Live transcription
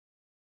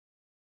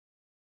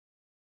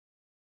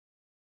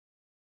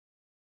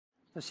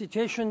The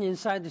situation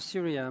inside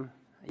Syria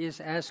is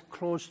as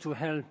close to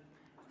hell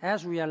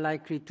as we are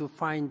likely to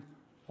find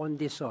on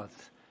this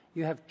earth.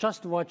 You have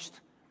just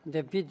watched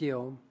the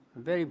video,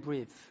 very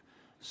brief,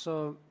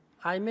 so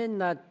I may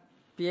not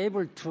be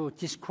able to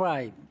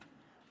describe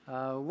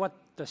what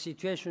the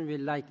situation will be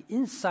like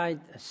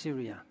inside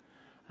Syria,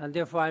 and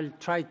therefore I'll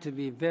try to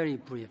be very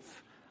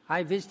brief.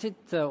 I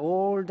visited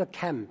all the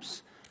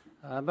camps,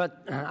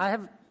 but I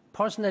have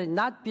personally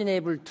not been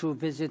able to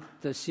visit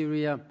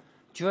Syria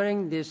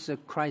during this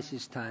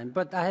crisis time,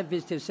 but I have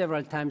visited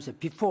several times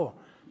before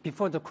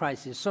the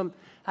crisis. So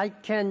I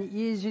can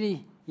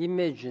easily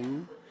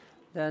imagine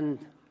then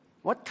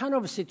what kind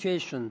of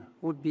situation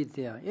would be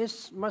there.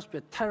 It must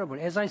be terrible.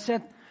 As I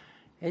said,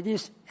 it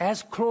is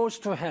as close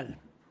to hell,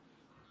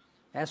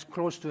 as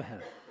close to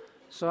hell.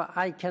 So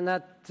I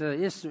cannot,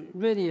 it's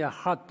really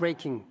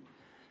heartbreaking.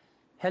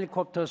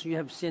 Helicopters you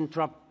have seen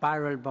drop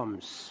viral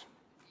bombs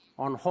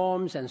on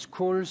homes and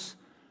schools.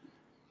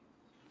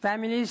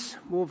 Families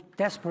move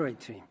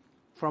desperately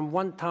from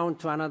one town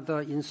to another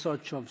in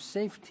search of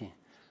safety.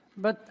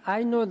 But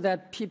I know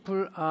that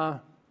people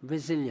are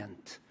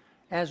resilient.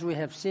 As we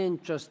have seen,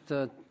 just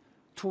a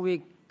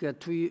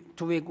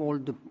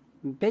two-week-old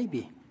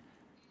baby.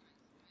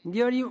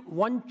 Nearly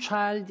 1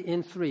 child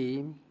in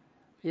 3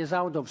 is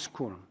out of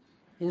school.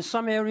 In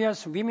some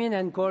areas, women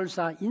and girls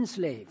are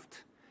enslaved.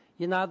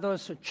 In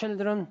others,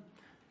 children,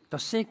 the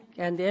sick,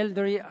 and the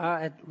elderly are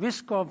at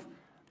risk of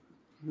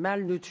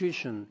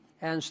malnutrition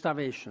and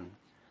starvation.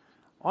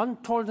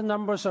 Untold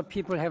numbers of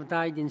people have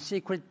died in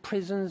secret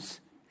prisons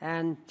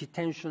and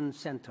detention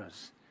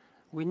centers.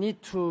 We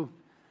need to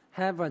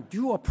have a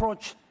new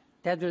approach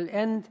that will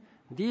end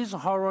these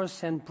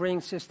horrors and bring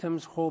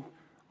systems hope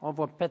of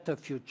a better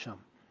future.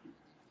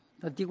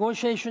 The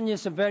negotiation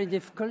is very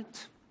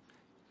difficult,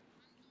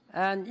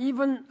 and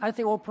even I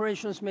think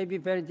operations may be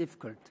very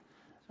difficult.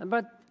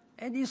 But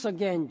it is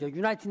again the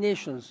United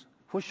Nations,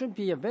 who should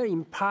be a very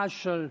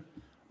impartial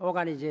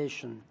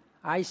organization.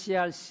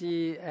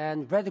 ICRC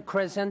and Red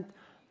Crescent,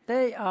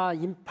 they are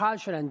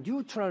impartial and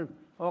neutral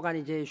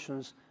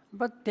organizations,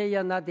 but they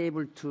are not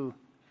able to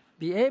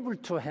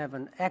have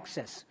an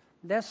access.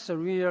 That's a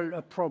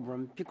real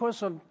problem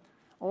because of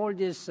all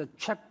these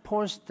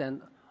checkpoints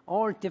and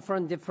all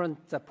different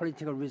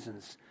political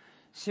reasons.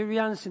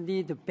 Syrians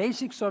need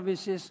basic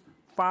services.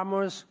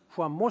 Farmers,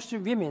 who are mostly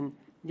women,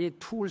 need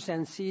tools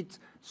and seeds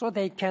so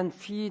they can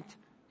feed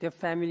their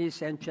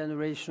families and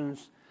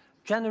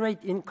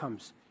generate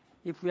incomes.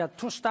 If we are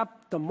to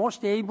stop the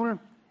most able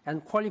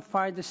and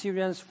qualified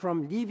Syrians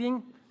from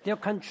leaving their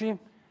country,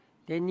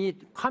 they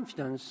need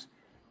confidence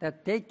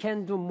that they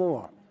can do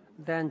more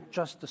than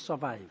just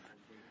survive.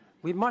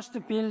 We must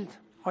build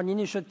on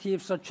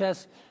initiatives such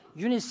as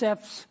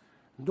UNICEF's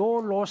No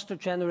Lost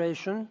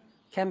Generation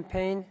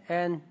campaign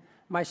and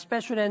my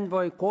Special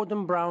Envoy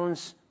Gordon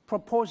Brown's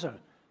proposal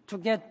to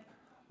get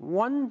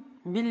 1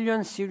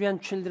 million Syrian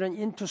children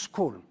into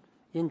school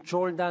in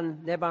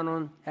Jordan,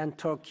 Lebanon, and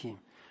Turkey.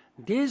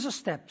 These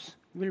steps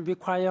will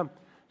require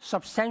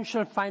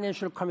substantial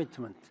financial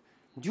commitment,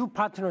 new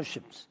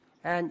partnerships,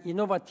 and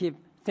innovative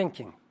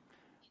thinking.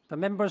 The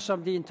members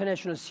of the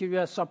International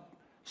Syria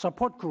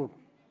Support Group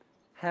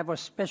have a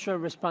special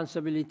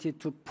responsibility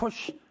to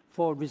push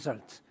for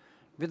results.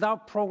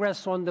 Without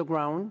progress on the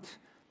ground,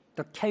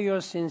 the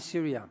chaos in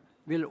Syria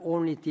will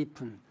only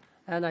deepen.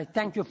 And I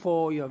thank you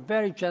for your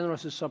very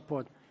generous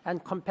support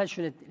and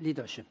compassionate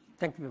leadership.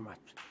 Thank you very much.